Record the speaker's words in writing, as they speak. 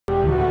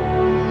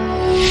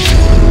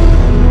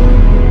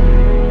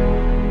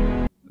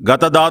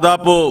గత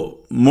దాదాపు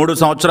 3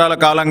 సంవత్సరాల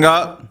కాలంగా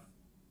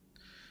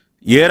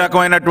ఏ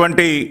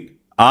రకమైనటువంటి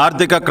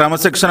ఆర్థిక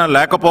క్రమశిక్షణ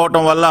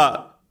లేకపోవటం వల్ల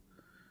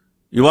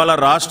ఇవాళ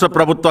రాష్ట్ర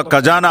ప్రభుత్వ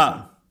ఖజానా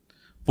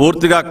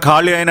పూర్తిగా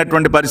ఖాళీ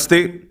అయినటువంటి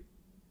పరిస్థితి.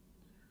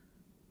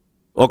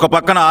 ఒక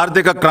పక్కన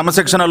ఆర్థిక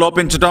క్రమశిక్షణ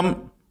లోపించటం,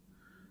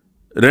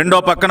 రెండో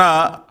పక్కన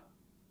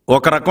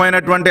ఒక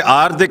రకమైనటువంటి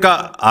ఆర్థిక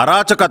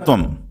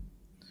అరాచకత్వం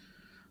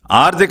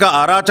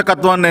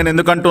నేను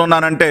ఎందుకంటూ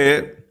ఉన్నానంటే,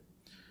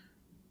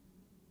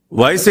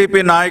 వైసీపీ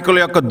నాయకుల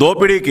యొక్క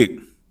దోపిడీకి,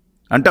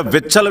 అంటే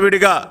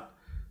విచ్చలవిడిగా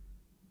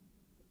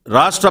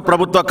రాష్ట్ర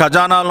ప్రభుత్వ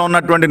ఖజానాలో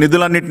ఉన్నటువంటి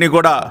నిధులన్నింటినీ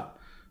కూడా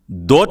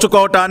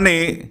దోచుకోవటాన్ని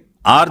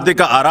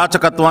ఆర్థిక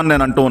అరాచకత్వాన్ని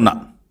నేను అంటూ ఉన్నా.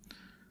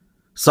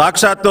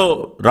 సాక్షాత్తు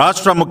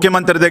రాష్ట్ర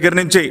ముఖ్యమంత్రి దగ్గర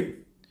నుంచి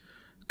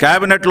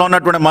క్యాబినెట్లో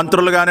ఉన్నటువంటి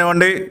మంత్రులు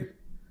కానివ్వండి,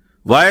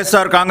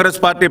 వైఎస్ఆర్ కాంగ్రెస్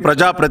పార్టీ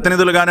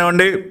ప్రజాప్రతినిధులు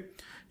కానివ్వండి,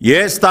 ఏ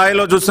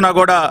స్థాయిలో చూసినా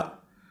కూడా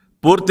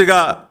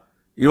పూర్తిగా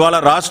ఇవాళ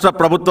రాష్ట్ర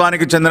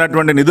ప్రభుత్వానికి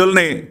చెందినటువంటి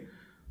నిధుల్ని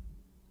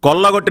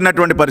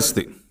కొల్లగొట్టినటువంటి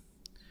పరిస్థితి.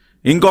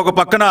 ఇంకొక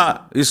పక్కన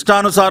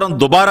ఇష్టానుసారం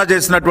దుబారా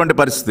చేసినటువంటి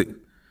పరిస్థితి.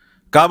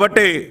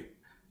 కాబట్టి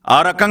ఆ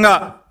రకంగా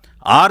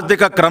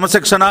ఆర్థిక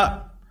క్రమశిక్షణ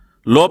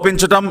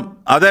లోపించటం,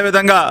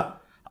 అదేవిధంగా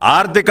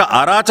ఆర్థిక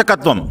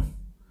అరాచకత్వం,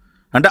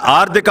 అంటే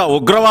ఆర్థిక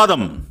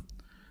ఉగ్రవాదం,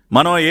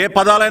 మనం ఏ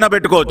పదాలైనా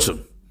పెట్టుకోవచ్చు.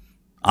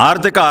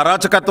 ఆర్థిక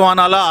అరాచకత్వం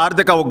అనాలా,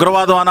 ఆర్థిక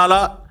ఉగ్రవాదం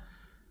అనాలా,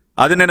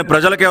 అది నేను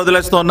ప్రజలకే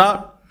వదిలేస్తున్నా.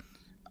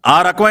 ఆ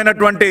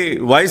రకమైనటువంటి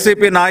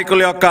వైసీపీ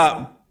నాయకుల యొక్క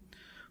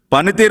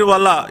పనితీరు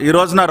వల్ల ఈ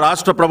రోజున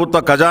రాష్ట్ర ప్రభుత్వ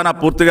ఖజానా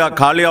పూర్తిగా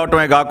ఖాళీ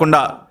అవటమే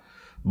కాకుండా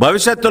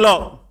భవిష్యత్తులో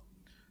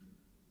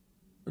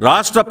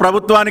రాష్ట్ర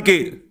ప్రభుత్వానికి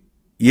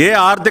ఏ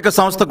ఆర్థిక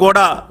సంస్థ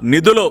కూడా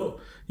నిధులు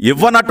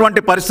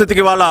ఇవ్వనటువంటి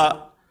పరిస్థితికి వాళ్ళ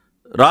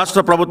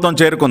రాష్ట్ర ప్రభుత్వం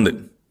చేరుకుంది.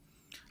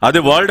 అది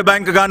వరల్డ్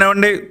బ్యాంక్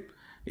కానివ్వండి,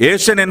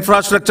 ఏషియన్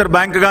ఇన్ఫ్రాస్ట్రక్చర్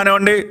బ్యాంక్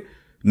కానివ్వండి,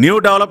 న్యూ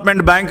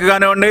డెవలప్మెంట్ బ్యాంక్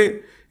కానివ్వండి,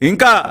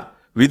 ఇంకా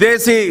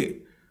విదేశీ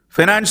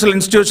ఫైనాన్షియల్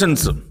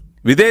ఇన్స్టిట్యూషన్స్,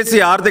 విదేశీ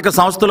ఆర్థిక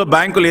సంస్థలు,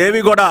 బ్యాంకులు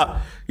ఏవి కూడా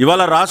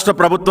ఇవాళ రాష్ట్ర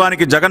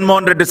ప్రభుత్వానికి,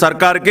 జగన్మోహన్ రెడ్డి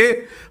సర్కార్కి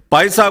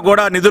పైసా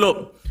కూడా నిధులు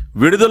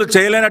విడుదల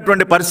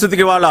చేయలేనటువంటి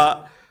పరిస్థితికి వాళ్ళ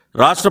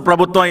రాష్ట్ర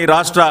ప్రభుత్వం, ఈ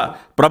రాష్ట్ర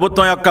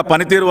ప్రభుత్వం యొక్క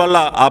పనితీరు వల్ల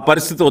ఆ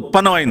పరిస్థితి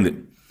ఉత్పన్నమైంది.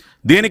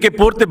 దీనికి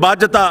పూర్తి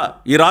బాధ్యత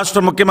ఈ రాష్ట్ర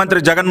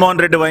ముఖ్యమంత్రి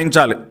జగన్మోహన్ రెడ్డి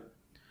వహించాలి.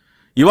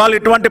 ఇవాళ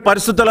ఇటువంటి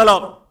పరిస్థితులలో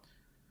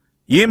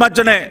ఈ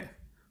మధ్యనే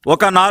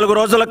ఒక 4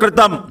 రోజుల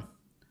క్రితం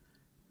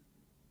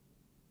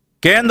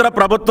కేంద్ర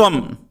ప్రభుత్వం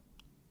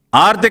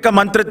ఆర్థిక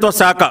మంత్రిత్వ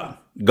శాఖ,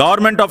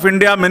 government of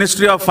India,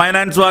 ministry of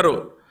finance వారు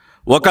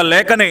ఒక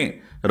లేఖని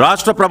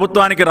రాష్ట్ర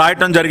ప్రభుత్వానికి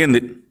రాయటం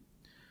జరిగింది.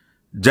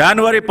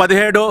 జనవరి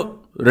 17,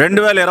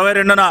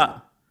 2022న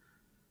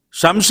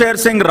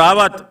Shamsher Singh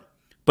Rawat,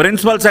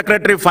 principal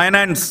secretary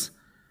finance,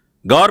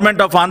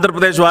 government of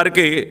Andhra Pradesh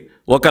వారికి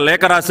ఒక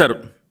లేఖ రాశారు.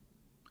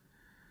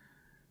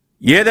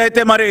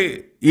 ఏదైతే మరి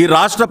ఈ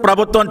రాష్ట్ర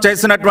ప్రభుత్వం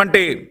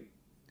చేసినటువంటి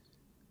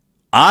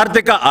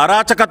ఆర్థిక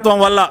అరాచకత్వం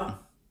వల్ల,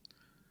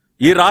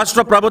 ఈ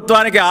రాష్ట్ర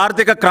ప్రభుత్వానికి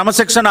ఆర్థిక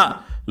క్రమశిక్షణ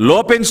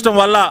లోపించడం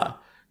వల్ల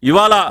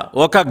ఇవాళ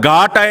ఒక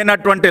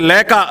ఘాటైనటువంటి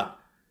లేఖ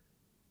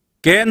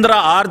కేంద్ర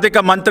ఆర్థిక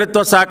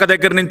మంత్రిత్వ శాఖ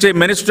దగ్గర నుంచి,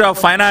 ministry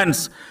of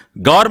finance,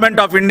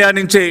 government of India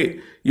నుంచి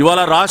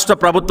ఇవాళ రాష్ట్ర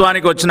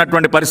ప్రభుత్వానికి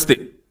వచ్చినటువంటి పరిస్థితి.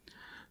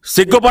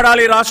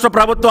 సిగ్గుపడాలి రాష్ట్ర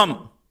ప్రభుత్వం.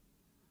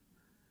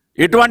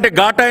 ఇటువంటి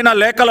ఘాటైన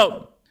లేఖలు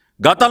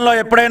గతంలో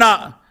ఎప్పుడైనా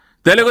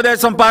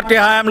తెలుగుదేశం పార్టీ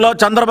హయాంలో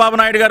చంద్రబాబు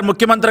నాయుడు గారు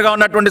ముఖ్యమంత్రిగా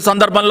ఉన్నటువంటి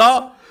సందర్భంలో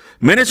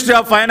మినిస్ట్రీ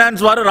ఆఫ్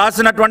ఫైనాన్స్ వారు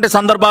రాసినటువంటి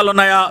సందర్భాలు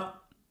ఉన్నాయా?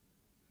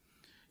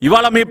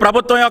 ఇవాళ మీ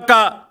ప్రభుత్వం యొక్క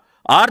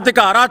ఆర్థిక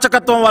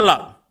అరాచకత్వం వల్ల,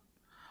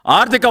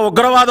 ఆర్థిక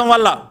ఉగ్రవాదం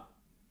వల్ల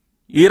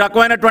ఈ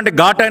రకమైనటువంటి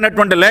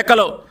ఘాటైనటువంటి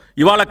లేఖలు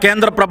ఇవాళ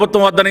కేంద్ర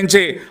ప్రభుత్వం వద్ద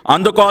నుంచి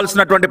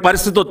అందుకోవాల్సినటువంటి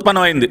పరిస్థితి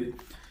ఉత్పన్నమైంది.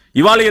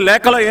 ఇవాళ ఈ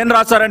లేఖలో ఏం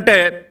రాశారంటే,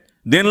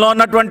 దీనిలో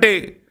ఉన్నటువంటి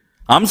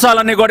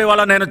అంశాలన్నీ కూడా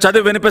ఇవాళ నేను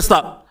చదివి వినిపిస్తా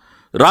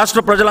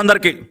రాష్ట్ర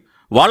ప్రజలందరికీ.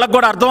 వాళ్ళకు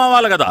కూడా అర్థం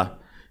అవ్వాలి కదా,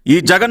 ఈ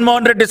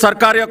జగన్మోహన్ రెడ్డి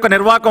సర్కారు యొక్క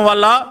నిర్వాహకం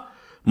వల్ల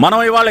మనం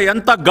ఇవాళ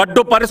ఎంత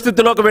గడ్డు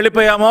పరిస్థితిలోకి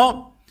వెళ్ళిపోయామో,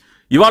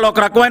 ఇవాళ ఒక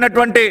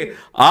రకమైనటువంటి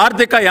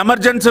ఆర్థిక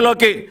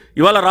ఎమర్జెన్సీలోకి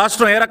ఇవాళ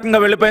రాష్ట్రం ఏ రకంగా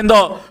వెళ్ళిపోయిందో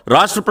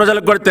రాష్ట్ర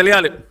ప్రజలకు కూడా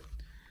తెలియాలి.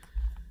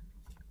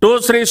 To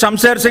Shri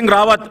Shamsher Singh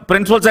Rawat,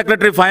 principal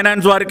secretary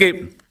finance వారికి,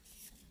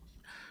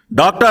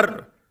 doctor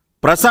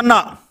Prasanna,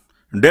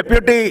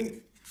 deputy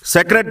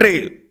secretary,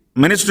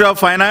 ministry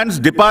of finance,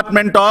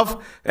 department of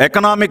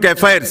economic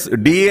affairs,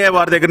 DA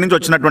వారి దగ్గర నుంచి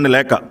వచ్చినటువంటి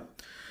లేఖ.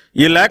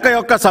 ఈ లేఖ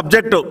యొక్క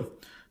subject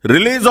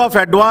release of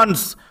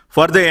advance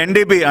for the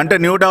NDB అంటే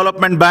new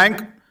development bank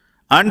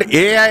and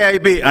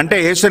AIIB అంటే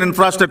Asian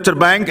infrastructure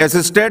bank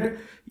assisted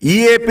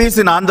ఈఏపీస్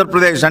in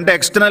Andhra Pradesh అంటే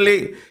externally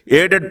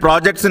aided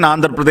projects in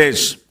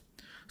Andhra Pradesh.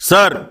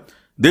 Sir,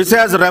 this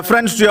has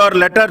reference to your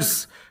letters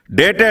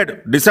dated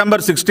December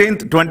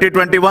 16th,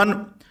 2021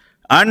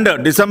 and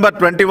December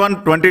 21,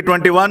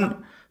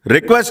 2021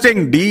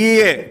 requesting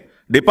DEA,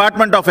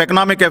 Department of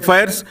Economic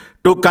Affairs,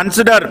 to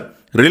consider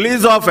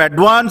release of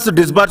advance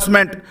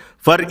disbursement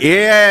for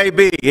AIIB,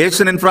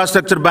 Asian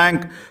Infrastructure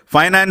Bank,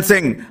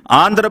 financing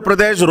Andhra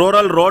Pradesh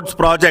Rural Roads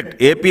Project,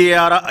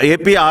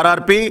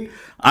 APRRP,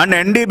 and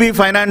NDB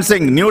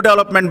financing, New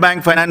Development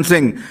Bank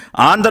financing,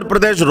 Andhra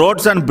Pradesh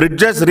Roads and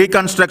Bridges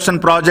Reconstruction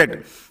Project,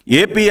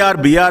 APR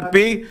BRP,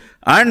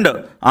 and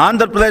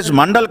Andhra Pradesh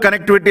Mandal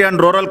Connectivity and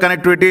Rural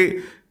Connectivity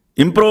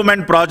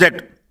Improvement Project,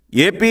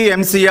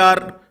 APMCR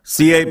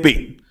CIP.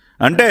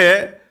 అంటే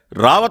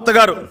రావత్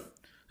గారు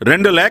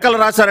 2 లేఖలు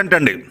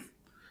రాశారంటండి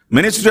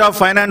ministry of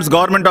finance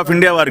government of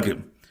India వారికి.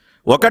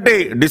 ఒకటి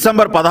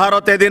December 16వ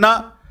తేదీన,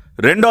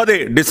 రెండోది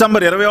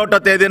December 21వ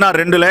తేదీన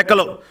 2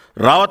 లేఖలు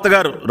రావత్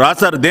గారు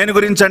రాశారు. దేని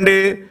గురించి అండి?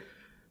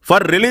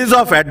 For release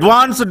of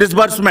advance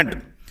disbursement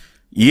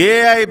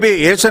AIB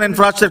Asian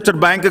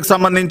infrastructure బ్యాంకుకి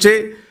సంబంధించి,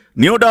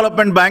 న్యూ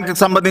డెవలప్మెంట్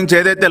బ్యాంకుకి సంబంధించి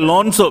ఏదైతే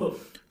లోన్స్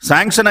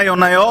శాంక్షన్ అయి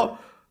ఉన్నాయో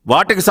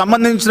వాటికి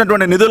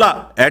సంబంధించినటువంటి నిధుల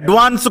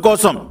అడ్వాన్స్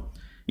కోసం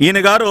ఈయన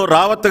గారు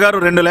రావత్ గారు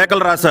 2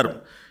 లేఖలు రాశారు.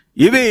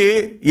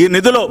 ఈ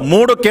నిధులు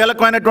 3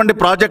 కీలకమైనటువంటి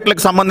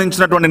ప్రాజెక్టులకు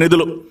సంబంధించినటువంటి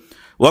నిధులు.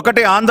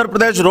 ఒకటి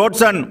Andhra Pradesh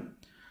roads and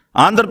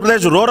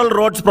Andhra Pradesh rural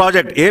roads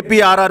project,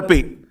 ఏపీఆర్ఆర్పి,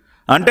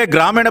 అంటే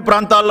గ్రామీణ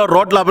ప్రాంతాల్లో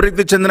రోడ్ల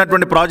అభివృద్ధి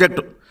చెందినటువంటి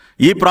ప్రాజెక్టు.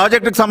 ఈ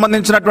ప్రాజెక్టుకు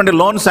సంబంధించినటువంటి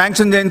లోన్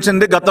శాంక్షన్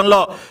చేయించింది గతంలో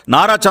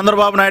నారా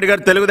చంద్రబాబు నాయుడు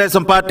గారు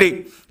Telugu Desam party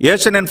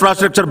Asian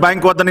infrastructure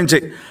bank వద్ద నుంచి.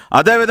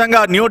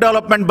 అదేవిధంగా న్యూ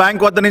డెవలప్మెంట్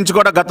బ్యాంక్ వద్ద నుంచి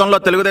కూడా గతంలో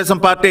తెలుగుదేశం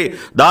పార్టీ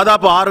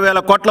దాదాపు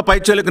 6,000 కోట్ల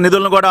పైచీలకు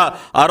నిధులను కూడా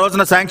ఆ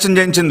రోజున శాంక్షన్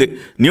చేయించింది.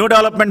 న్యూ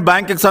డెవలప్మెంట్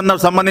బ్యాంక్కి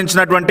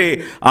సంబంధించినటువంటి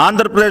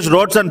Andhra Pradesh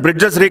roads and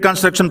bridges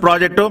reconstruction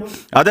project,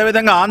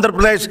 అదేవిధంగా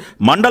Andhra Pradesh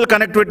mandal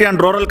connectivity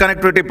and rural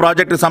connectivity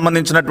ప్రాజెక్టుకి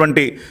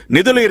సంబంధించినటువంటి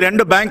నిధులు ఈ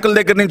 2 బ్యాంకుల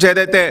దగ్గర నుంచి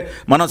ఏదైతే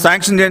మనం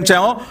శాంక్షన్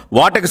చేయించామో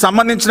వాటికి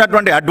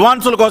సంబంధించినటువంటి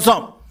అడ్వాన్సుల కోసం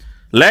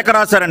లేఖ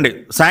రాశారండి,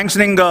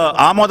 శాంక్షనింగ్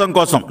ఆమోదం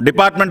కోసం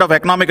డిపార్ట్మెంట్ ఆఫ్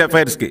ఎకనామిక్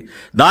అఫైర్స్కి.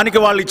 దానికి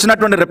వాళ్ళు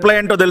ఇచ్చినటువంటి రిప్లై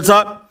ఏంటో తెలుసా?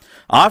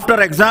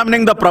 After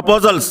examining the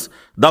proposals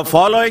the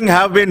following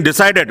have been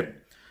decided.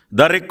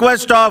 The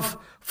request of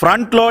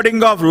front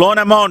loading of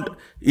loan amount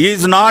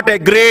is not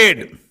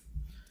agreed.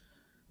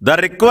 The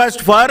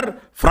request for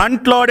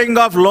front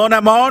loading of loan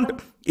amount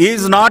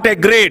is not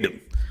agreed.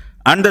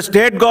 And the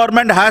state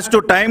government has to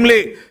timely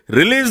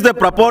release the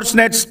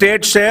proportionate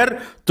state share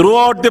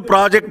throughout the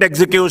project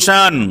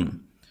execution.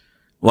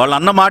 వాళ్ళు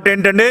అన్న మాట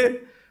ఏంటండి?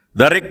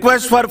 The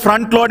request for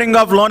front loading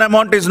of loan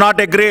amount is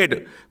not agreed.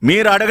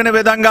 మీరు అడిగిన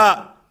విధంగా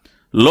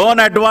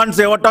loan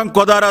advance ఇవ్వటం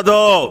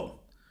కుదరదు.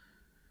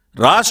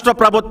 రాష్ట్ర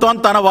ప్రభుత్వం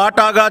తన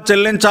వాటాగా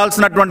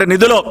చెల్లించాల్సినటువంటి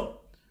నిధులు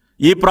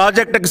ఈ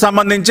ప్రాజెక్టుకి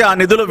సంబంధించి ఆ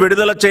నిధులు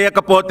విడుదల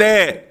చేయకపోతే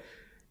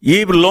ఈ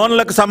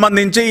లోన్లకు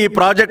సంబంధించి ఈ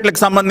ప్రాజెక్టులకు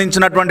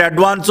సంబంధించినటువంటి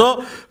అడ్వాన్సు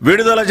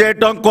విడుదల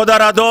చేయటం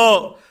కుదరదు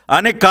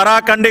అని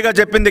కరాఖండిగా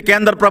చెప్పింది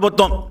కేంద్ర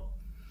ప్రభుత్వం.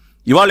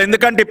 ఇవాళ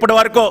ఎందుకంటే ఇప్పటి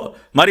వరకు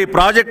మరి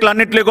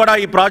ప్రాజెక్టులన్నింటినీ కూడా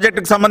ఈ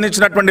ప్రాజెక్టుకు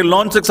సంబంధించినటువంటి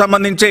లోన్స్కి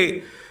సంబంధించి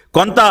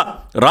కొంత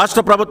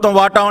రాష్ట్ర ప్రభుత్వం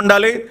వాటా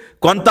ఉండాలి,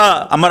 కొంత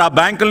మరి ఆ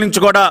బ్యాంకుల నుంచి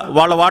కూడా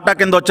వాళ్ళ వాటా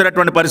కింద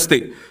వచ్చేటటువంటి పరిస్థితి.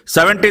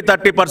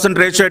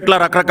 70-30% రేషియో, ఇట్లా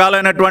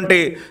రకరకాలైనటువంటి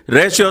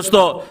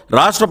రేషియోస్తో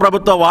రాష్ట్ర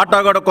ప్రభుత్వం వాటా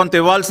కూడా కొంత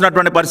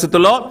ఇవ్వాల్సినటువంటి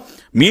పరిస్థితుల్లో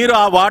మీరు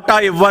ఆ వాటా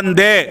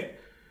ఇవ్వందే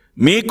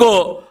మీకు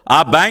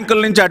ఆ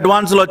బ్యాంకుల నుంచి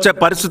అడ్వాన్సులు వచ్చే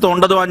పరిస్థితి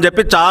ఉండదు అని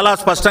చెప్పి చాలా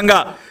స్పష్టంగా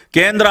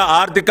కేంద్ర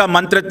ఆర్థిక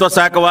మంత్రిత్వ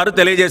శాఖ వారు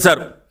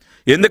తెలియజేశారు.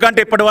 ఎందుకంటే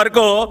ఇప్పటి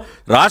వరకు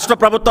రాష్ట్ర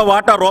ప్రభుత్వ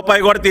వాటా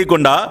రూపాయి కూడా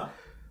తీయకుండా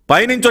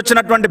పైనుంచి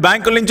వచ్చినటువంటి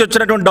బ్యాంకుల నుంచి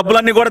వచ్చినటువంటి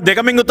డబ్బులన్నీ కూడా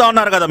దిగమింగుతూ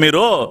ఉన్నారు కదా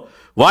మీరు.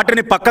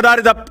 వాటిని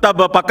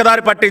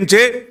పక్కదారి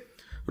పట్టించి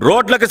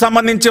రోడ్లకు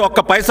సంబంధించి ఒక్క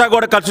పైసా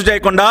కూడా ఖర్చు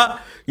చేయకుండా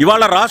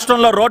ఇవాళ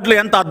రాష్ట్రంలో రోడ్లు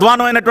ఎంత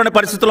అధ్వానమైనటువంటి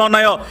పరిస్థితులు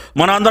ఉన్నాయో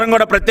మనం అందరం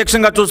కూడా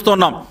ప్రత్యక్షంగా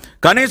చూస్తున్నాం.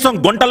 కనీసం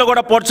గుంటలు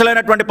కూడా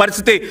పోడ్చలేనటువంటి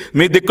పరిస్థితి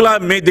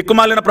మీ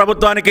దిక్కుమాలిన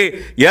ప్రభుత్వానికి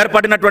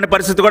ఏర్పడినటువంటి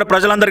పరిస్థితి కూడా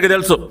ప్రజలందరికీ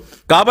తెలుసు.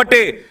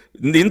 కాబట్టి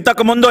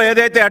ఇంతకుముందు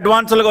ఏదైతే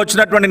అడ్వాన్సులుగా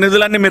వచ్చినటువంటి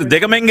నిధులన్నీ మీరు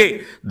దిగమింగి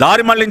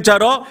దారి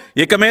మళ్లించారో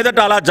ఇక మీదట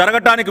అలా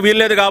జరగటానికి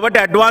వీల్లేదు. కాబట్టి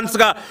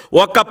అడ్వాన్స్గా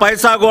ఒక్క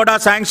పైసా కూడా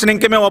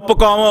శాంక్షనింగ్కి మేము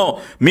ఒప్పుకోము,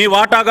 మీ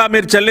వాటాగా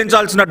మీరు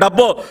చెల్లించాల్సిన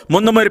డబ్బు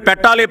ముందు మీరు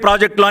పెట్టాలి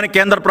ప్రాజెక్టులో అని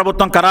కేంద్ర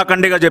ప్రభుత్వం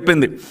కరాఖండిగా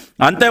చెప్పింది.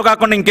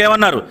 అంతేకాకుండా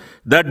ఇంకేమన్నారు?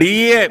 The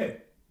DA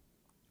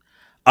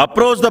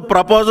approves the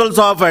proposals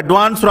of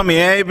advance from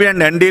AIB and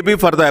NDB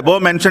for the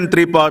above mentioned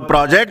 3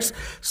 projects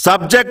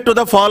subject to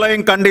the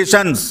following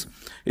conditions.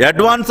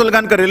 అడ్వాన్సులు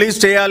కనుక రిలీజ్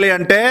చేయాలి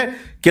అంటే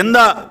కింద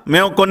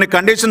మేము కొన్ని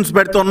కండిషన్స్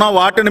పెడుతున్నాం,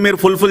 వాటిని మీరు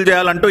ఫుల్ఫిల్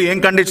చేయాలంటూ ఏం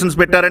కండిషన్స్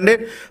పెట్టారండి?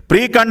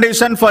 Pre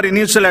condition for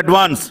initial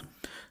advance,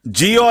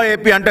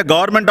 GOAP అంటే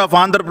government of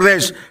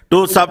Andhra Pradesh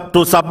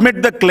to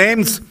submit the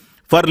claims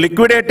for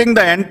liquidating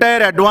the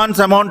entire advance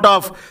amount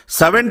of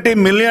 $70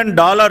 million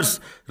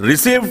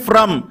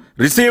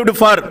received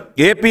for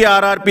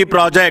APRRP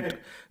project.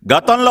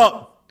 గతంలో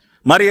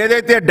మరి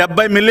ఏదైతే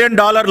 $70 మిలియన్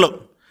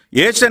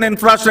ఏషియన్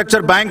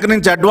ఇన్ఫ్రాస్ట్రక్చర్ బ్యాంక్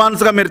నుంచి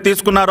అడ్వాన్స్గా మీరు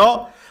తీసుకున్నారో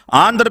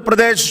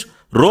ఆంధ్రప్రదేశ్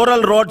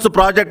రూరల్ రోడ్స్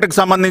ప్రాజెక్టుకి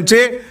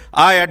సంబంధించి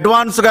ఆ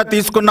అడ్వాన్స్గా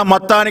తీసుకున్న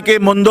మొత్తానికి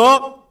ముందు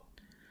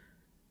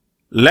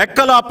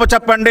లెక్కలు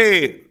అప్పచెప్పండి.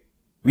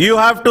 You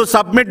have to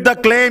submit the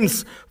claims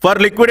for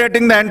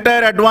liquidating the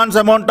entire advance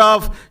amount of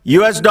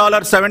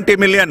 $70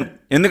 million.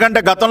 ఎందుకంటే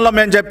గతంలో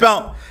మేము చెప్పాం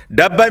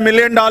 $70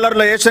 మిలియన్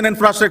ఏషియన్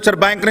ఇన్ఫ్రాస్ట్రక్చర్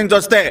బ్యాంక్ నుంచి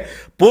వస్తే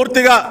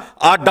పూర్తిగా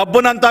ఆ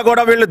డబ్బునంతా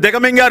కూడా వీళ్ళు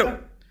దిగమింగారు.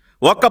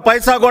 ఒక్క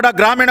పైసా కూడా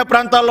గ్రామీణ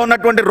ప్రాంతాల్లో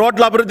ఉన్నటువంటి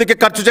రోడ్ల అభివృద్ధికి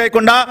ఖర్చు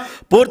చేయకుండా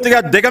పూర్తిగా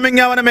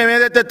దిగమింగామని మేము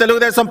ఏదైతే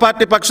తెలుగుదేశం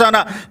పార్టీ పక్షాన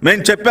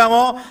మేము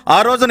చెప్పామో, ఆ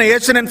రోజున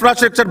ఏషియన్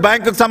ఇన్ఫ్రాస్ట్రక్చర్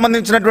బ్యాంకుకు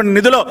సంబంధించినటువంటి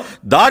నిధులు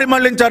దారి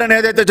మళ్లించారని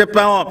ఏదైతే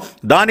చెప్పామో,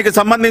 దానికి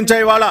సంబంధించి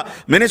ఇవాళ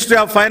ministry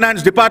of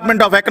finance,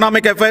 department of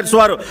economic affairs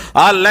వారు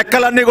ఆ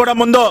లెక్కలన్నీ కూడా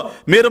ముందు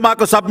మీరు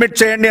మాకు సబ్మిట్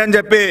చేయండి అని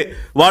చెప్పి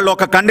వాళ్ళు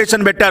ఒక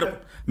కండిషన్ పెట్టారు.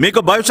 మీకు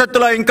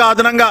భవిష్యత్తులో ఇంకా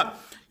అదనంగా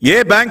ఏ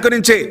బ్యాంకు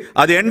నుంచి,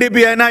 అది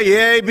ఎన్డీబీ అయినా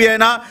ఏఐబి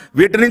అయినా,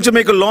 వీటి నుంచి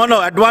మీకు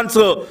అడ్వాన్స్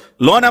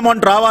లోన్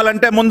అమౌంట్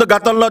రావాలంటే ముందు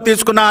గతంలో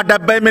తీసుకున్న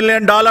 $70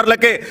 మిలియన్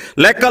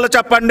లెక్కలు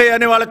చెప్పండి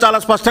అని వాళ్ళు చాలా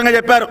స్పష్టంగా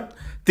చెప్పారు.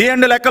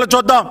 తీయండి లెక్కలు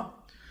చూద్దాం.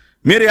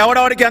 మీరు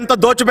ఎవడెవడికి ఎంత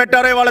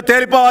దోచిపెట్టారో ఇవాళ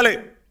తేలిపోవాలి.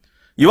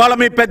 ఇవాళ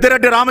మీ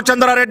పెద్దిరెడ్డి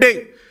రామచంద్రారెడ్డి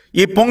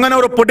ఈ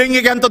పొంగనూరు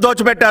పుడింగికి ఎంత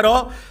దోచిపెట్టారో,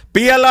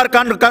 పిఎల్ఆర్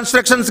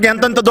కన్స్ట్రక్షన్స్కి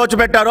ఎంతెంత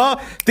దోచిపెట్టారో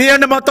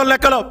తీయండి, మొత్తం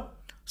లెక్కలు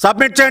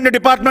సబ్మిట్ చేయండి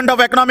డిపార్ట్మెంట్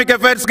ఆఫ్ ఎకనామిక్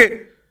అఫైర్స్కి.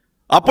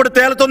 అప్పుడు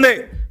తేలుతుంది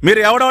మీరు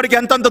ఎవడెవడికి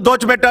ఎంతెంత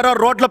దోచిపెట్టారో.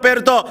 రోడ్ల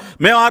పేరుతో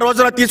మేము ఆ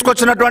రోజున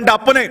తీసుకొచ్చినటువంటి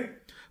అప్పుని,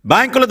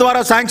 బ్యాంకుల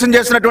ద్వారా శాంక్షన్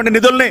చేసినటువంటి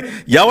నిధుల్ని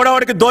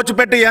ఎవడెవడికి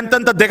దోచిపెట్టి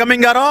ఎంతెంత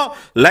దిగమింగారో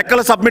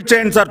లెక్కలు సబ్మిట్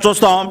చేయండి సార్,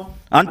 చూస్తాం.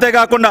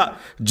 అంతేకాకుండా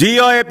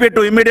GOAP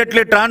to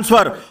immediately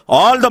transfer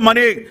all the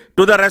money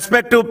to the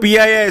respective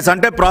PIAs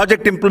అంటే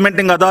project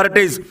implementing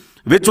authorities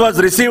which was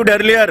received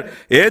earlier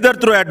either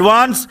through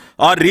advance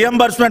or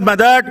reimbursement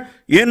method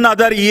in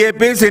other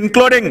EAPs,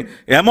 including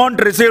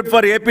amount received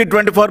for AP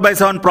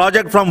 24/7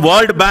 project from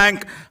World Bank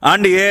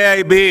and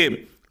AIB.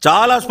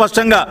 చాలా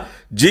స్పష్టంగా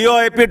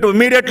GOAP to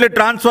immediately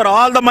transfer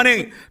all the money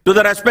to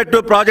the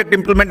respective project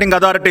implementing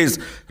authorities.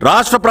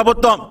 రాష్ట్ర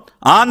ప్రభుత్వం,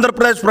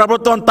 ఆంధ్రప్రదేశ్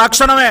ప్రభుత్వం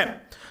తక్షణమే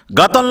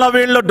గతంలో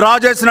వీళ్ళు draw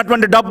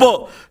చేసినటువంటి డబ్బు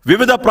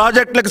వివిధ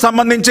ప్రాజెక్టులకు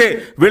సంబంధించి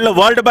వీళ్ళు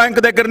వరల్డ్ బ్యాంక్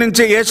దగ్గర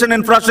నుంచి, ఏషియన్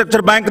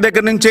ఇన్ఫ్రాస్ట్రక్చర్ బ్యాంక్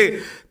దగ్గర నుంచి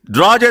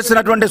డ్రా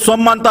చేసినటువంటి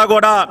సొమ్మంతా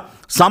కూడా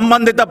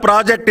సంబంధిత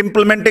ప్రాజెక్ట్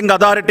ఇంప్లిమెంటింగ్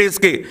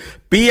అథారిటీస్కి,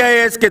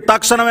 PIAస్కి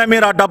తక్షణమే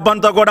మీరు ఆ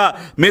డబ్బంతా కూడా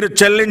మీరు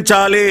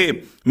చెల్లించాలి.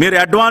 మీరు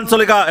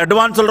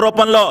అడ్వాన్సుల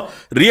రూపంలో,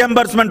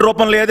 రీఎంబర్స్మెంట్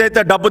రూపంలో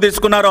ఏదైతే డబ్బు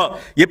తీసుకున్నారో,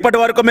 ఇప్పటి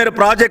వరకు మీరు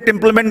ప్రాజెక్ట్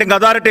ఇంప్లిమెంటింగ్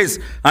అథారిటీస్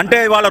అంటే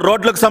వాళ్ళ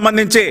రోడ్లకు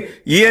సంబంధించి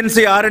ENC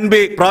R&B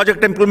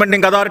ప్రాజెక్ట్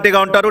ఇంప్లిమెంటింగ్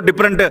అథారిటీగా ఉంటారు.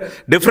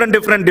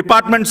 డిఫరెంట్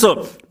డిపార్ట్మెంట్స్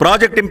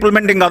ప్రాజెక్ట్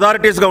ఇంప్లిమెంటింగ్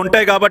అథారిటీస్గా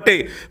ఉంటాయి. కాబట్టి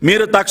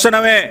మీరు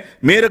తక్షణమే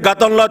మీరు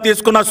గతంలో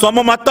తీసుకున్న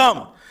సొమ్ము మొత్తం,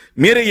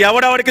 మీరు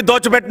ఎవడెవడికి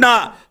దోచిపెట్టినా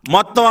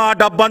మొత్తం ఆ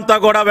డబ్బంతా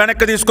కూడా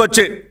వెనక్కి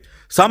తీసుకొచ్చి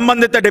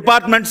సంబంధిత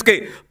డిపార్ట్మెంట్స్కి,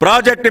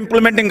 ప్రాజెక్ట్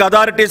ఇంప్లిమెంటింగ్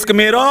అథారిటీస్కి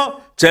మీరు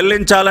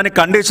చెల్లించాలని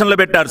కండిషన్లు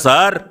పెట్టారు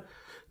సార్.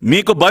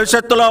 మీకు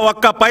భవిష్యత్తులో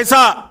ఒక్క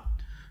పైసా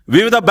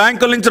వివిధ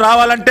బ్యాంకుల నుంచి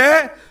రావాలంటే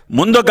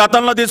ముందు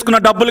గతంలో తీసుకున్న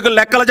డబ్బులకు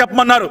లెక్కలు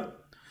చెప్పమన్నారు.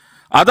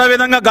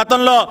 అదేవిధంగా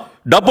గతంలో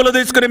డబ్బులు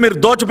తీసుకుని మీరు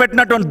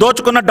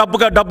దోచుకున్న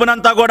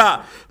డబ్బునంతా కూడా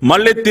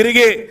మళ్ళీ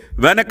తిరిగి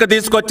వెనక్కి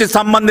తీసుకొచ్చి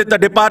సంబంధిత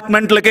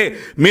డిపార్ట్మెంట్లకి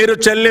మీరు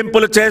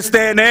చెల్లింపులు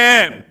చేస్తేనే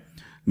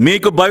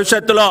మీకు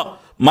భవిష్యత్తులో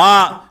మా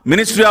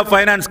మినిస్ట్రీ ఆఫ్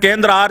ఫైనాన్స్,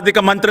 కేంద్ర ఆర్థిక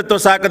మంత్రిత్వ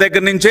శాఖ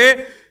దగ్గర నుంచి,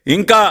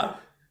 ఇంకా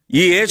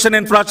ఈ Asian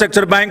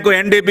infrastructure bank,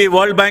 NDB,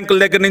 world బ్యాంకుల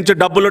దగ్గర నుంచి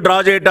డబ్బులు డ్రా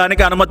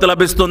చేయడానికి అనుమతి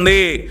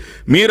లభిస్తుంది.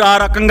 మీరు ఆ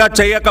రకంగా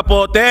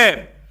చేయకపోతే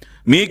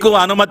మీకు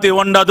అనుమతి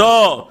ఉండదు.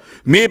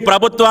 మీ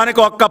ప్రభుత్వానికి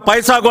ఒక్క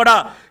పైసా కూడా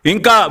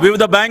ఇంకా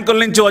వివిధ బ్యాంకుల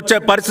నుంచి వచ్చే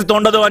పరిస్థితి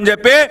ఉండదు అని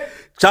చెప్పి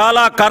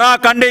చాలా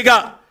కరాఖండిగా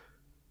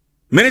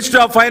మినిస్ట్రీ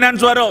ఆఫ్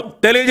ఫైనాన్స్ వారు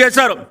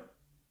తెలియజేశారు.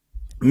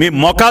 మీ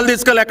మొఖాలు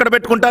తీసుకెళ్ళి ఎక్కడ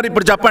పెట్టుకుంటారు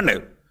ఇప్పుడు చెప్పండి.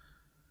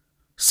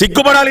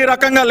 సిగ్గుపడాలి ఈ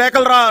రకంగా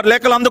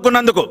లేఖలు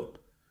అందుకున్నందుకు.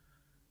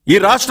 ఈ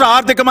రాష్ట్ర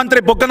ఆర్థిక మంత్రి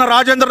బుగ్గన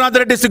రాజేంద్రనాథ్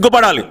రెడ్డి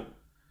సిగ్గుపడాలి.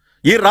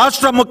 ఈ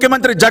రాష్ట్ర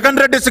ముఖ్యమంత్రి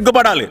జగన్ రెడ్డి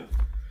సిగ్గుపడాలి.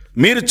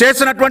 మీరు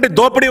చేసినటువంటి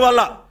దోపిడీ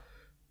వల్ల,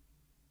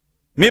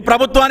 మీ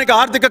ప్రభుత్వానికి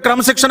ఆర్థిక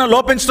క్రమశిక్షణ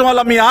లోపించడం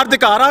వల్ల, మీ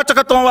ఆర్థిక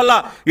అరాచకత్వం వల్ల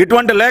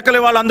ఇటువంటి లేఖలు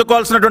ఇవాళ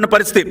అందుకోవాల్సినటువంటి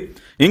పరిస్థితి.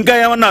 ఇంకా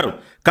ఏమన్నారు?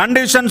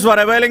 Conditions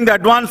for availing the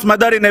advance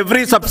method in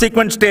every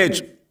subsequent stage.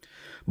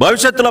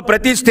 భవిష్యత్తులో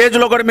ప్రతి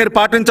స్టేజ్లో కూడా మీరు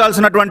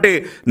పాటించాల్సినటువంటి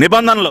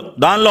నిబంధనలు,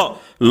 దానిలో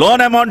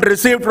loan amount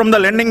received from the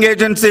lending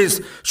agencies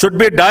should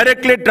be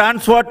directly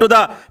transferred to the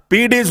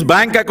PD's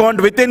bank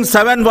account with in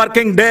 7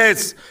 working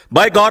days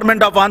by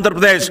government of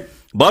Andhra Pradesh.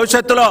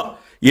 భవిష్యత్తులో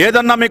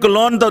ఏదన్నా మీకు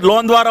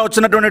లోన్ ద్వారా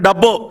వచ్చినటువంటి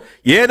డబ్బు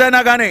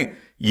ఏదైనా కానీ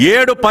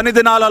 7 పని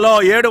దినాలలో,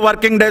 7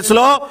 వర్కింగ్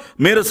డేస్లో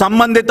మీరు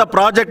సంబంధిత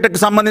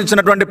ప్రాజెక్టుకి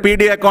సంబంధించినటువంటి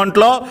PD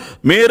అకౌంట్లో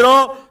మీరు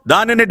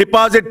దానిని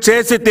డిపాజిట్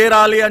చేసి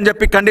తీరాలి అని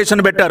చెప్పి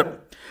కండిషన్ పెట్టారు.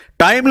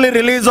 Timely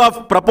release of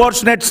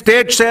proportionate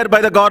state share by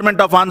the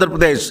government of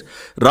Andhra Pradesh.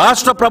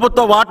 రాష్ట్ర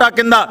ప్రభుత్వ వాటా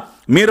కింద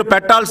మీరు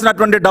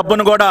పెట్టాల్సినటువంటి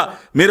డబ్బును కూడా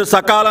మీరు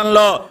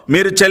సకాలంలో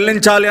మీరు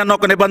చెల్లించాలి అన్న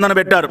ఒక నిబంధన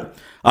పెట్టారు.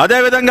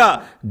 అదేవిధంగా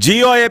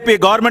GOAP,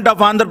 government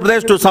of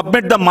Andhra Pradesh, to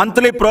submit the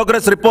monthly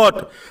progress report,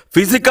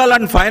 physical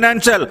and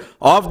financial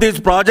of these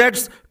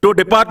projects to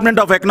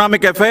department of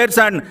economic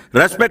affairs and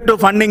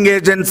respective funding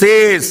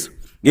agencies.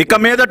 ఇక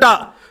మీదట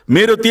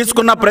మీరు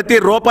తీసుకున్న ప్రతి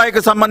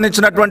రూపాయికి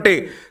సంబంధించినటువంటి,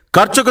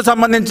 ఖర్చుకు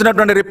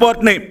సంబంధించినటువంటి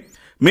రిపోర్ట్ని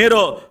మీరు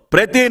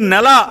ప్రతి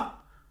నెల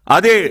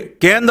అది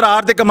కేంద్ర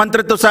ఆర్థిక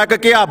మంత్రిత్వ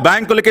శాఖకి, ఆ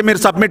బ్యాంకులకి మీరు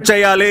సబ్మిట్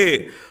చేయాలి.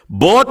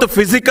 Both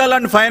physical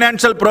and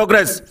financial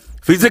progress.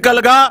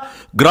 ఫిజికల్గా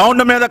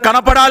గ్రౌండ్ మీద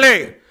కనపడాలి,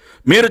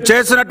 మీరు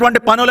చేసినటువంటి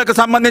పనులకు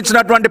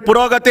సంబంధించినటువంటి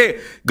పురోగతి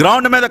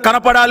గ్రౌండ్ మీద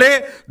కనపడాలి.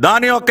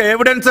 దాని యొక్క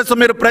ఎవిడెన్సెస్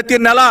మీరు ప్రతి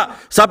నెల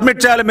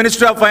సబ్మిట్ చేయాలి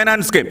మినిస్ట్రీ ఆఫ్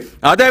ఫైనాన్స్కి.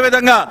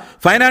 అదేవిధంగా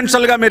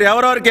ఫైనాన్షియల్గా మీరు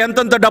ఎవరెవరికి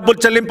ఎంతెంత డబ్బులు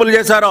చెల్లింపులు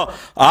చేశారో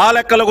ఆ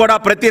లెక్కలు కూడా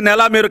ప్రతి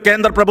నెల మీరు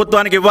కేంద్ర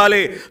ప్రభుత్వానికి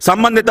ఇవ్వాలి,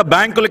 సంబంధిత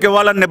బ్యాంకులకు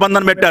ఇవ్వాలని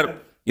నిబంధన పెట్టారు.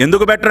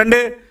 ఎందుకు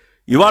పెట్టరండి?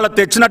 ఇవాళ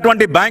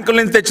తెచ్చినటువంటి బ్యాంకుల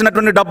నుంచి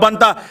తెచ్చినటువంటి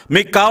డబ్బంతా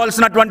మీకు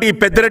కావాల్సినటువంటి ఈ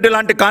పెద్దిరెడ్డి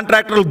లాంటి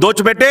కాంట్రాక్టర్లు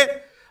దోచిపెట్టి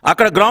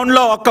అక్కడ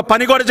గ్రౌండ్లో ఒక్క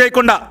పని కూడా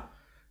చేయకుండా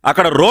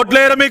అక్కడ రోడ్లు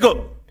వేయరు, మీకు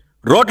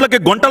రోడ్లకి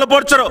గుంటలు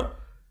పోడ్చరు,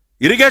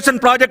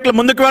 ఇరిగేషన్ ప్రాజెక్టులు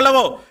ముందుకు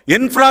వెళ్ళవు,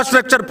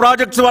 ఇన్ఫ్రాస్ట్రక్చర్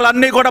ప్రాజెక్ట్స్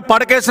వాళ్ళన్నీ కూడా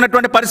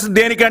పడకేసినటువంటి పరిస్థితి.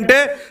 దేనికంటే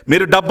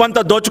మీరు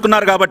డబ్బంతా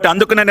దోచుకున్నారు కాబట్టి.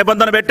 అందుకనే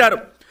నిబంధన పెట్టారు,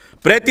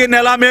 ప్రతి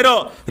నెల మీరు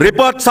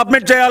రిపోర్ట్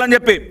సబ్మిట్ చేయాలని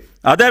చెప్పి.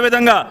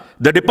 అదేవిధంగా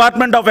the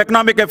Department of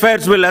Economic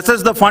Affairs will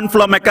assess the fund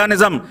flow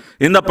mechanism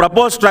in the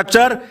proposed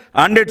structure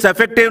and its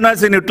effectiveness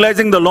in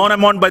utilizing the loan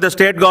amount by the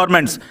state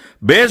governments.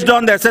 Based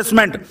on the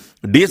assessment,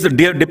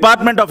 the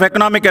Department of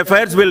Economic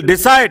Affairs will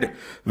decide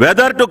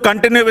whether to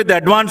continue with the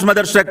advanced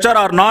method structure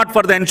or not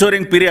for the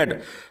ensuing period.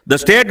 The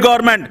state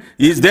government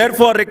is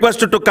therefore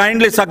requested to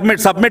kindly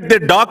submit the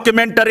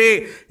documentary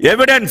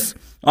evidence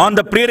on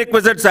the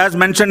prerequisites as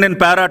mentioned in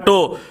para 2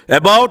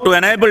 above to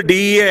enable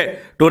DEA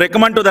to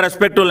recommend to the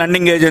respective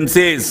lending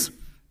agencies.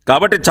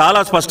 కాబట్టి చాలా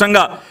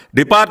స్పష్టంగా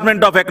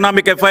department of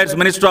economic affairs,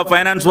 minister of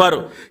finance వారు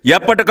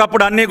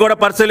ఎప్పటికప్పుడు అన్నీ కూడా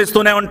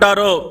పరిశీలిస్తూనే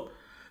ఉంటారు.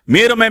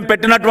 మీరు మేము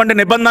పెట్టినటువంటి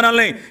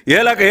నిబంధనల్ని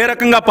ఏ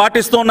రకంగా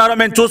పాటిస్తూ ఉన్నారో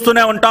మేము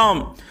చూస్తూనే ఉంటాం.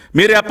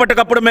 మీరు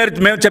ఎప్పటికప్పుడు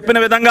మేము చెప్పిన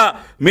విధంగా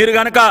మీరు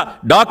కనుక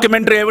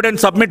డాక్యుమెంటరీ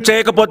ఎవిడెన్స్ సబ్మిట్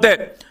చేయకపోతే,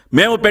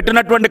 మేము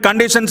పెట్టినటువంటి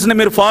కండిషన్స్ని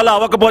మీరు ఫాలో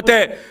అవ్వకపోతే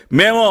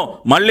మేము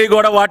మళ్ళీ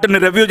కూడా వాటిని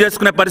రివ్యూ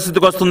చేసుకునే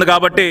పరిస్థితికి వస్తుంది.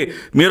 కాబట్టి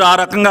మీరు ఆ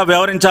రకంగా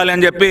వ్యవహరించాలి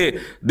అని చెప్పి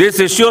this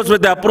issues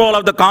with the approval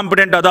of the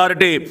competent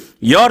authority,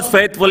 yours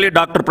faithfully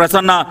doctor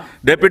Prasanna,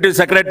 deputy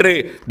secretary,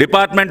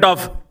 department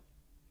of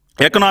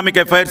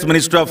economic affairs,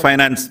 ministry of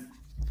finance.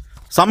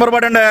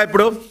 సంబరపడండి.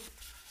 ఇప్పుడు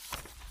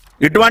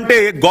ఇటువంటి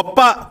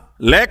గొప్ప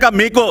లేఖ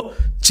మీకు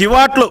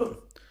చివాట్లు,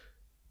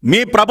 మీ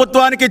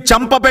ప్రభుత్వానికి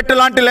చంపబెట్టు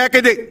లాంటి లేఖ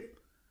ఇది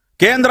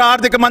కేంద్ర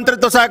ఆర్థిక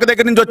మంత్రిత్వ శాఖ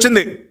దగ్గర నుంచి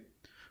వచ్చింది.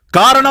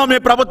 కారణం మీ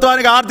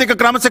ప్రభుత్వానికి ఆర్థిక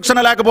క్రమశిక్షణ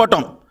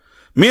లేకపోవటం,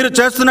 మీరు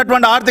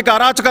చేస్తున్నటువంటి ఆర్థిక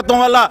అరాచకత్వం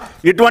వల్ల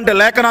ఇటువంటి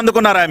లేఖను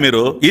అందుకున్నారా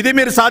మీరు? ఇది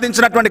మీరు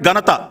సాధించినటువంటి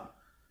ఘనత.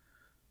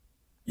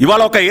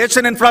 ఇవాళ ఒక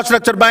Asian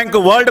infrastructure bank,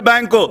 world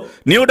bank,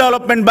 new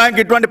development bank,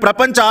 ఇటువంటి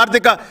ప్రపంచ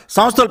ఆర్థిక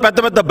సంస్థలు, పెద్ద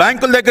పెద్ద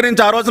బ్యాంకుల దగ్గర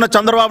నుంచి ఆ రోజున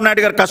చంద్రబాబు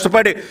నాయుడు గారు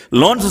కష్టపడి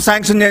లోన్స్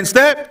శాంక్షన్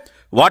చేస్తే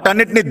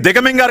వాటన్నిటిని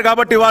దిగమింగారు.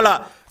 కాబట్టి ఇవాళ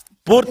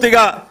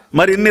పూర్తిగా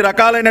మరి ఇన్ని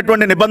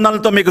రకాలైనటువంటి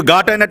నిబంధనలతో మీకు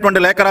ఘాటైనటువంటి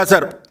లేఖ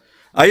రాశారు.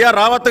 అయ్యా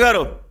రావత్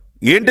గారు,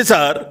 ఏంటి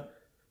సార్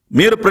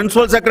మీరు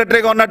ప్రిన్సిపల్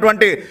సెక్రటరీగా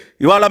ఉన్నటువంటి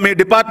ఇవాళ మీ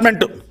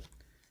డిపార్ట్మెంట్,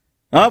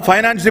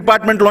 ఫైనాన్స్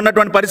డిపార్ట్మెంట్లో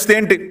ఉన్నటువంటి పరిస్థితి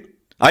ఏంటి?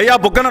 అయ్యా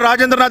బుగ్గన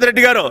రాజేంద్రనాథ్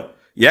రెడ్డి గారు,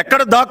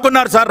 ఎక్కడ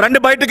దాక్కున్నారు సార్?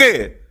 రండి బయటికి.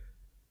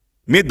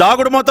 మీ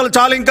దాగుడు మూతలు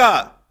చాలు. ఇంకా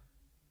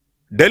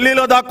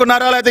ఢిల్లీలో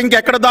దాక్కున్నారా లేదా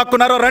ఇంకెక్కడ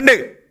దాక్కున్నారో రండి,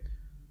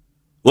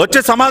 వచ్చి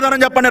సమాధానం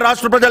చెప్పండి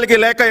రాష్ట్ర ప్రజలకి.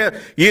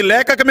 ఈ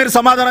లేఖకి మీరు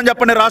సమాధానం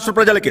చెప్పండి రాష్ట్ర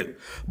ప్రజలకి.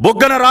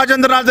 బుగ్గన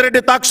రాజేంద్రనాథ్ రెడ్డి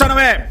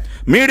తక్షణమే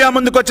మీడియా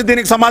ముందుకు వచ్చి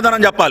దీనికి సమాధానం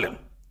చెప్పాలి.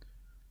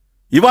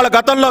 ఇవాళ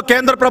గతంలో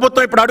కేంద్ర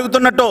ప్రభుత్వం ఇప్పుడు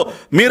అడుగుతున్నట్టు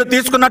మీరు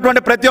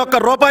తీసుకున్నటువంటి ప్రతి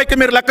ఒక్క రూపాయికి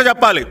మీరు లెక్క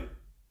చెప్పాలి.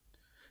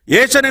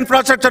 ఏషియన్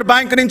ఇన్ఫ్రాస్ట్రక్చర్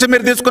బ్యాంక్ నుంచి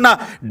మీరు తీసుకున్న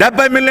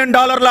 $70 మిలియన్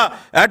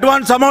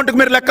అడ్వాన్స్ అమౌంట్కి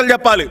మీరు లెక్కలు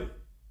చెప్పాలి.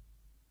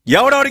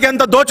 ఎవడెవరికి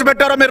ఎంత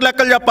దోచిపెట్టారో మీరు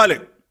లెక్కలు చెప్పాలి.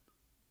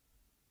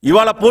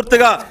 ఇవాళ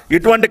పూర్తిగా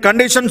ఇటువంటి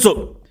కండిషన్స్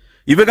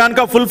ఇవి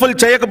కనుక ఫుల్ఫిల్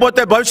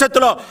చేయకపోతే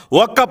భవిష్యత్తులో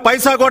ఒక్క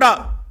పైసా కూడా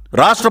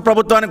రాష్ట్ర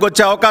ప్రభుత్వానికి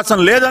వచ్చే అవకాశం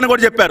లేదని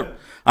కూడా చెప్పారు.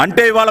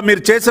 అంటే ఇవాళ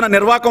మీరు చేసిన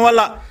నిర్వాహకం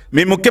వల్ల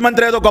మీ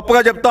ముఖ్యమంత్రి ఏదో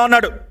గొప్పగా చెప్తా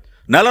ఉన్నాడు,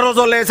 నెల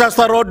రోజుల్లో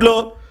వేసేస్తారు రోడ్లు,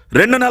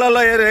 2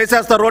 నెలల్లో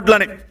వేసేస్తారు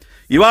రోడ్లని.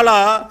 ఇవాళ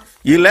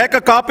ఈ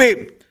లేఖ కాపీ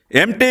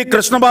ఎంటీ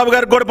కృష్ణబాబు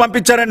గారికి కూడా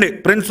పంపించారండి,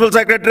 ప్రిన్సిపల్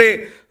సెక్రటరీ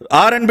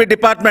R&B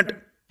డిపార్ట్మెంట్.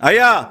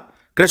 అయ్యా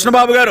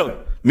కృష్ణబాబు గారు,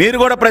 మీరు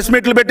కూడా ప్రెస్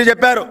మీట్లు పెట్టి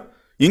చెప్పారు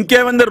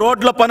ఇంకేముంది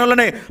రోడ్ల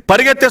పనులని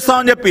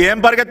పరిగెత్తిస్తామని చెప్పి. ఏం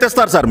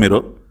పరిగెత్తిస్తారు సార్ మీరు?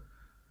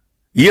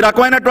 ఈ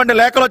రకమైనటువంటి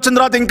లేఖలు వచ్చిన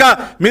తర్వాత ఇంకా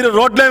మీరు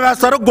రోడ్లే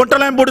వేస్తారు,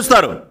 గుంటలేం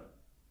పొడుస్తారు.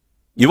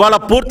 ఇవాళ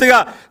పూర్తిగా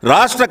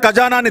రాష్ట్ర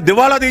ఖజానాన్ని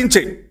దివాలా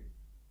తీయించి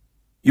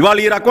ఇవాళ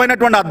ఈ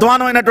రకమైనటువంటి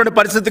అధ్వానమైనటువంటి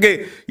పరిస్థితికి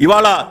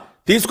ఇవాళ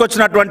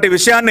తీసుకొచ్చినటువంటి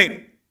విషయాన్ని,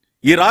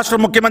 ఈ రాష్ట్ర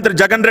ముఖ్యమంత్రి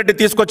జగన్ రెడ్డి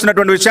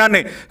తీసుకొచ్చినటువంటి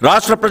విషయాన్ని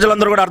రాష్ట్ర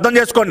ప్రజలందరూ కూడా అర్థం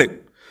చేసుకోండి.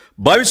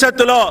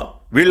 భవిష్యత్తులో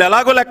వీళ్ళు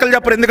ఎలాగో లెక్కలు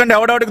చెప్పరు, ఎందుకంటే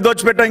ఎవడెవడికి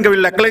దోచిపెట్టా ఇంకా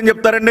వీళ్ళు లెక్కలు ఏం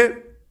చెప్తారండి?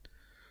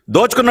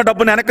 దోచుకున్న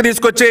డబ్బును వెనక్కి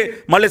తీసుకొచ్చి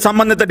మళ్ళీ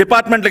సంబంధిత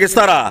డిపార్ట్మెంట్లకు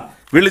ఇస్తారా?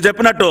 వీళ్ళు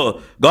చెప్పినట్టు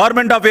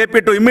government of AP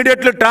to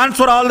immediately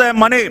transfer all the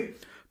money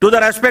to the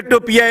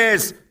respective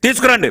PIAs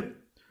తీసుకురండి.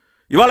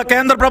 ఇవాళ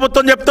కేంద్ర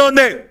ప్రభుత్వం చెప్తూ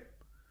ఉంది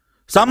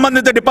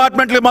సంబంధిత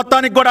డిపార్ట్మెంట్లకు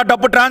మొత్తానికి కూడా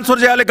డబ్బు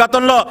ట్రాన్స్ఫర్ చేయాలి.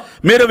 గతంలో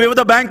మీరు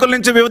వివిధ బ్యాంకుల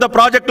నుంచి వివిధ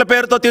ప్రాజెక్టుల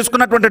పేరుతో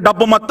తీసుకున్నటువంటి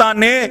డబ్బు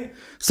మొత్తాన్ని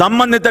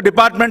సంబంధిత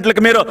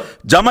డిపార్ట్మెంట్లకు మీరు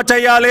జమ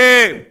చేయాలి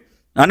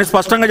అని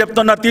స్పష్టంగా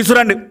చెప్తున్నారు.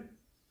 తీసుకురండి.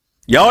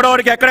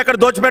 ఎవడెవడికి ఎక్కడెక్కడ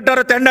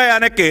దోచిపెట్టారో తెండి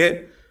వెనక్కి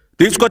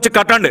తీసుకొచ్చి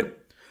కట్టండి.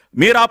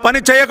 మీరు ఆ పని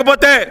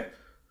చేయకపోతే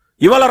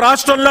ఇవాళ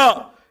రాష్ట్రంలో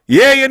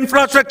ఏ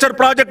ఇన్ఫ్రాస్ట్రక్చర్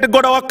ప్రాజెక్టుకి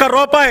కూడా ఒక్క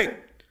రూపాయి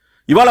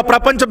ఇవాళ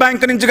ప్రపంచ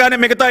బ్యాంకు నుంచి కానీ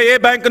మిగతా ఏ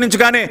బ్యాంకు నుంచి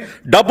కానీ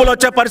డబ్బులు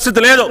వచ్చే పరిస్థితి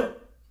లేదు.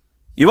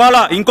 ఇవాళ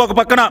ఇంకొక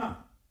పక్కన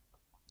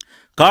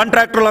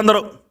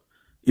కాంట్రాక్టర్లందరూ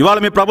ఇవాళ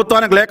మీ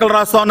ప్రభుత్వానికి లేఖలు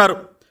రాస్తూ ఉన్నారు.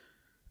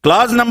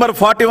 క్లాజ్ నెంబర్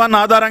 41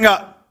 ఆధారంగా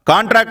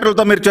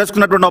కాంట్రాక్టర్లతో మీరు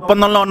చేసుకున్నటువంటి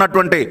ఒప్పందంలో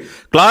ఉన్నటువంటి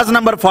క్లాజ్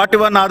నెంబర్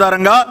 41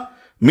 ఆధారంగా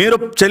మీరు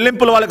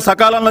చెల్లింపులు వాళ్ళకి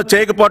సకాలంలో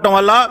చేయకపోవటం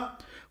వల్ల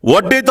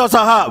వడ్డీతో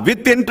సహా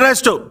విత్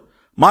ఇంట్రెస్ట్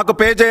మాకు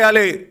పే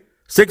చేయాలి,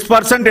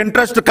 6%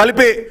 ఇంట్రెస్ట్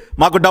కలిపి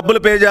మాకు డబ్బులు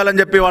పే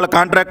చేయాలని చెప్పి వాళ్ళ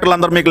కాంట్రాక్టర్లు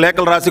అందరూ మీకు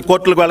లేఖలు రాసి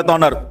కోర్టులకు వెళుతూ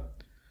ఉన్నారు.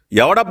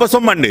 ఎవడబ్బ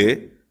సొమ్మండి?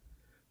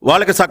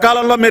 వాళ్ళకి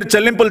సకాలంలో మీరు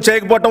చెల్లింపులు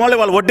చేయకపోవటం వల్ల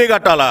వాళ్ళు వడ్డీ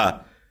కట్టాలా?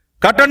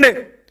 కట్టండి,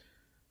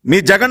 మీ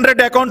జగన్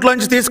రెడ్డి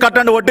అకౌంట్లోంచి తీసి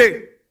కట్టండి వడ్డీ.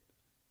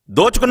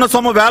 దోచుకున్న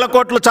సొమ్ము 1000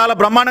 కోట్లు చాలా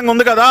బ్రహ్మాండంగా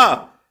ఉంది కదా,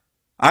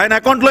 ఆయన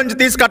అకౌంట్లోంచి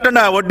తీసి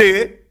కట్టండి ఆ వడ్డీ.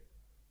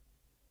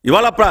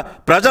 ఇవాళ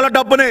ప్రజల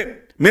డబ్బుని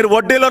మీరు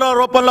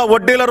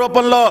వడ్డీల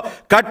రూపంలో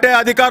కట్టే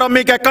అధికారం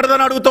మీకు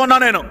ఎక్కడదని అడుగుతున్నా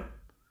నేను.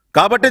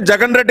 కాబట్టి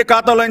జగన్ రెడ్డి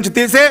ఖాతాలోంచి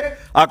తీసి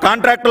ఆ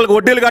కాంట్రాక్టర్లకు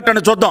వడ్డీలు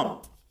కట్టండి చూద్దాం.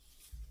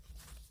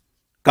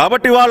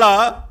 కాబట్టి ఇవాళ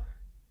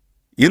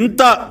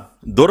ఇంత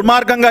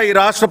దుర్మార్గంగా ఈ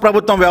రాష్ట్ర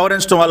ప్రభుత్వం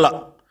వ్యవహరించడం వల్ల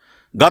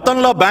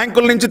గతంలో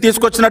బ్యాంకుల నుంచి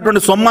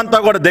తీసుకొచ్చినటువంటి సొమ్మంతా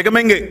కూడా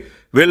దిగమింగి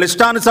వీళ్ళ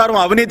ఇష్టానుసారం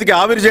అవినీతికి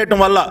ఆవిరి చేయటం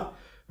వల్ల,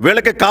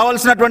 వీళ్ళకి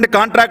కావాల్సినటువంటి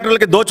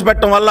కాంట్రాక్టర్లకి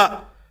దోచిపెట్టడం వల్ల,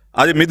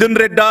 అది మిథున్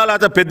రెడ్డా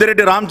లేకపోతే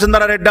పెద్దిరెడ్డి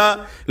రామచంద్రారెడ్డా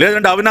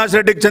లేదంటే అవినాష్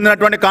రెడ్డికి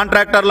చెందినటువంటి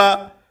కాంట్రాక్టర్ల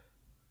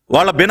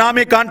వాళ్ళ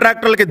బినామీ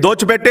కాంట్రాక్టర్లకి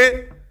దోచిపెట్టి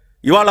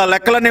ఇవాళ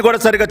లెక్కలన్నీ కూడా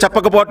సరిగా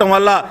చెప్పకపోవటం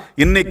వల్ల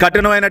ఇన్ని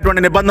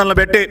కఠినమైనటువంటి నిబంధనలు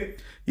పెట్టి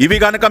ఇవి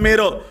కనుక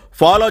మీరు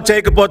ఫాలో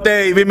చేయకపోతే,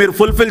 ఇవి మీరు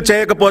ఫుల్ఫిల్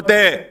చేయకపోతే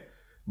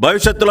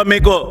భవిష్యత్తులో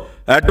మీకు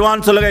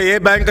అడ్వాన్సులుగా ఏ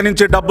బ్యాంకు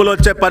నుంచి డబ్బులు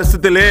వచ్చే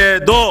పరిస్థితి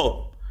లేదు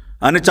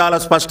అని చాలా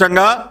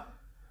స్పష్టంగా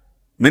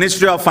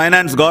ministry of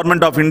finance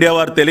government of India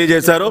వారు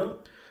తెలియజేశారు.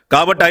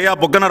 కాబట్టి అయ్యా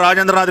బుగ్గన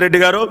రాజేంద్రనాథ్ రెడ్డి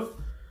గారు,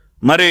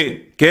 మరి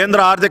కేంద్ర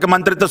ఆర్థిక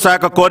మంత్రిత్వ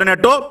శాఖ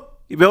కోరినట్టు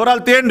ఈ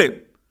వివరాలు తీయండి.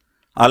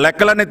 ఆ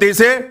లెక్కలన్నీ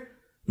తీసి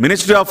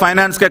మినిస్ట్రీ ఆఫ్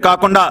ఫైనాన్స్కే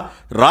కాకుండా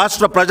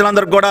రాష్ట్ర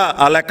ప్రజలందరికీ కూడా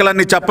ఆ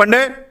లెక్కలన్నీ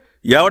చెప్పండి.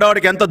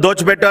 ఎవడెవడికి ఎంత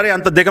దోచిపెట్టారు,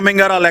 ఎంత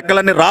దిగమింగారు, ఆ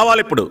లెక్కలన్నీ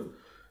రావాలి ఇప్పుడు.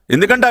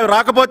 ఎందుకంటే అవి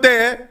రాకపోతే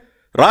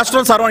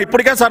రాష్ట్రం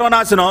ఇప్పటికే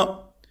సర్వనాశనం.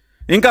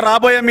 ఇంకా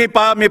రాబోయే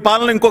మీ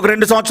పాలన ఇంకొక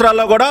 2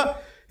 సంవత్సరాల్లో కూడా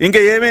ఇంకా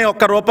ఏమీ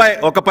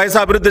ఒక్క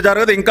పైసా అభివృద్ధి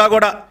జరగదు. ఇంకా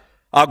కూడా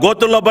ఆ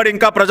గోతుల్లో పడి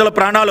ఇంకా ప్రజల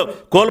ప్రాణాలు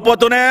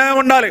కోల్పోతూనే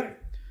ఉండాలి.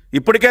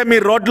 ఇప్పటికే మీ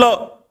రోడ్లో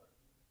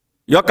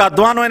యొక్క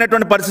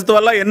అధ్వానమైనటువంటి పరిస్థితి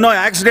వల్ల ఎన్నో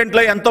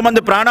యాక్సిడెంట్లు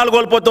ఎంతోమంది ప్రాణాలు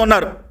కోల్పోతూ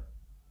ఉన్నారు.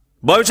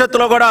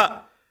 భవిష్యత్తులో కూడా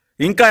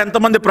ఇంకా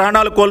ఎంతమంది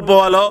ప్రాణాలు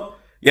కోల్పోవాలో,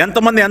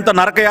 ఎంతమంది ఎంత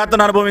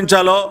నరకయాతన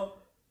అనుభవించాలో,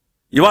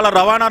 ఇవాళ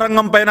రవాణా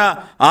రంగం పైన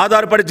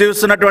ఆధారపడి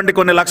జీవిస్తున్నటువంటి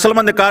కొన్ని లక్షల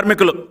మంది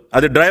కార్మికులు,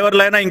 అది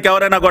డ్రైవర్లైనా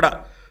ఇంకెవరైనా కూడా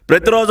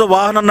ప్రతిరోజు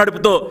వాహనం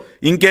నడుపుతూ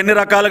ఇంకెన్ని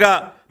రకాలుగా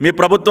మీ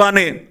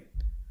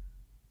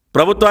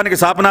ప్రభుత్వానికి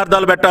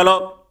శాపనార్థాలు పెట్టాలో.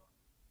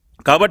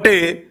 కాబట్టి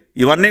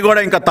ఇవన్నీ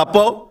కూడా ఇంకా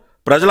తప్పో.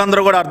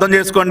 ప్రజలందరూ కూడా అర్థం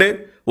చేసుకోండి.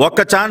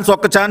 ఒక్క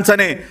ఛాన్స్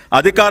అని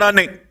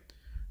అధికారాన్ని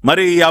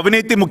మరి ఈ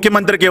అవినీతి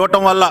ముఖ్యమంత్రికి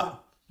ఇవ్వటం వల్ల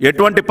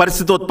ఎటువంటి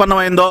పరిస్థితి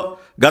ఉత్పన్నమైందో,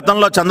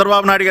 గతంలో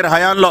చంద్రబాబు నాయుడు గారి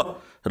హయాంలో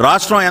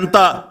రాష్ట్రం ఎంత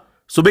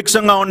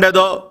సుభిక్షంగా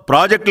ఉండేదో,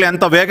 ప్రాజెక్టులు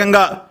ఎంత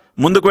వేగంగా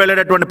ముందుకు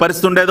వెళ్ళేటటువంటి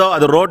పరిస్థితి ఉండేదో,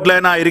 అది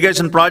రోడ్లైనా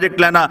ఇరిగేషన్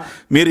ప్రాజెక్టులైనా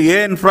మీరు ఏ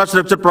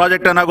ఇన్ఫ్రాస్ట్రక్చర్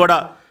ప్రాజెక్ట్ అయినా కూడా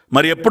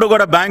మరి ఎప్పుడు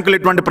కూడా బ్యాంకులు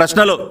ఇటువంటి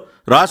ప్రశ్నలు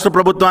రాష్ట్ర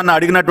ప్రభుత్వాన్ని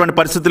అడిగినటువంటి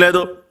పరిస్థితి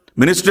లేదు.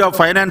 మినిస్ట్రీ ఆఫ్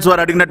ఫైనాన్స్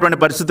వారు అడిగినటువంటి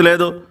పరిస్థితి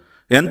లేదు.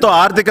 ఎంతో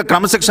ఆర్థిక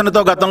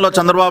క్రమశిక్షణతో గతంలో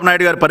చంద్రబాబు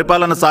నాయుడు గారి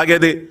పరిపాలన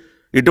సాగేది.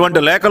 ఇటువంటి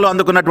లేఖలు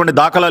అందుకున్నటువంటి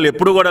దాఖలాలు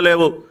ఎప్పుడూ కూడా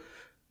లేవు.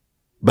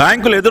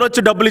 బ్యాంకులు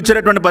ఎదురొచ్చి డబ్బులు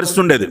ఇచ్చేటటువంటి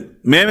పరిస్థితి ఉండేది.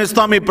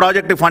 మేమిస్తాం ఈ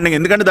ప్రాజెక్ట్ ఫండింగ్,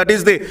 ఎందుకంటే that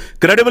is the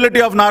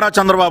credibility of Nara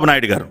Chandrababu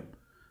Naidu గారు.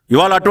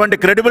 ఇవాళ అటువంటి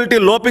క్రెడిబిలిటీ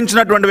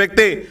లోపించినటువంటి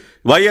వ్యక్తి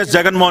వైఎస్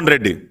జగన్మోహన్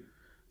రెడ్డి.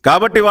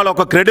 కాబట్టి ఇవాళ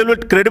ఒక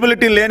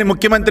క్రెడిబిలిటీ లేని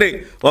ముఖ్యమంత్రి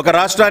ఒక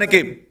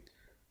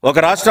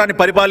రాష్ట్రాన్ని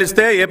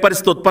పరిపాలిస్తే ఏ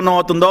పరిస్థితి ఉత్పన్నం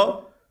అవుతుందో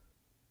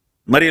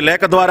మరి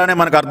లేఖ ద్వారానే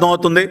మనకు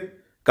అర్థమవుతుంది.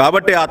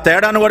 కాబట్టి ఆ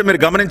తేడాను కూడా మీరు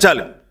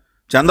గమనించాలి.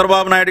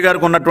 చంద్రబాబు నాయుడు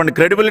గారికి ఉన్నటువంటి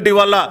క్రెడిబిలిటీ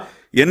వల్ల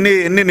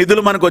ఎన్ని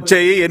నిధులు మనకు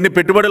వచ్చాయి, ఎన్ని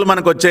పెట్టుబడులు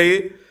మనకు వచ్చాయి,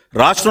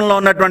 రాష్ట్రంలో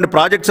ఉన్నటువంటి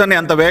ప్రాజెక్ట్స్ అన్ని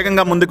ఎంత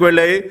వేగంగా ముందుకు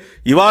వెళ్ళాయి.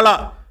 ఇవాళ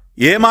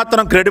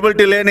ఏమాత్రం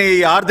క్రెడిబిలిటీ లేని ఈ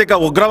ఆర్థిక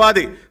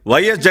ఉగ్రవాది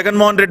వైఎస్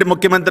జగన్మోహన్ రెడ్డి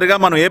ముఖ్యమంత్రిగా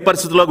మనం ఏ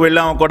పరిస్థితిలోకి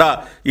వెళ్ళామో కూడా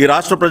ఈ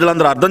రాష్ట్ర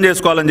ప్రజలందరూ అర్థం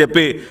చేసుకోవాలని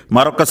చెప్పి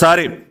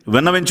మరొక్కసారి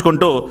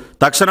విన్నవించుకుంటూ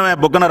తక్షణమే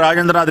బుగ్గన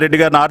రాజేంద్రనాథ్ రెడ్డి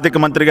గారిని, ఆర్థిక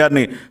మంత్రి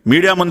గారిని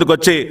మీడియా ముందుకు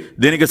వచ్చి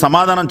దీనికి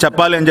సమాధానం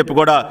చెప్పాలి అని చెప్పి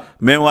కూడా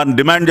మేము వారిని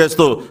డిమాండ్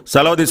చేస్తూ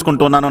సెలవు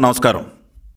తీసుకుంటున్నాను. నమస్కారం.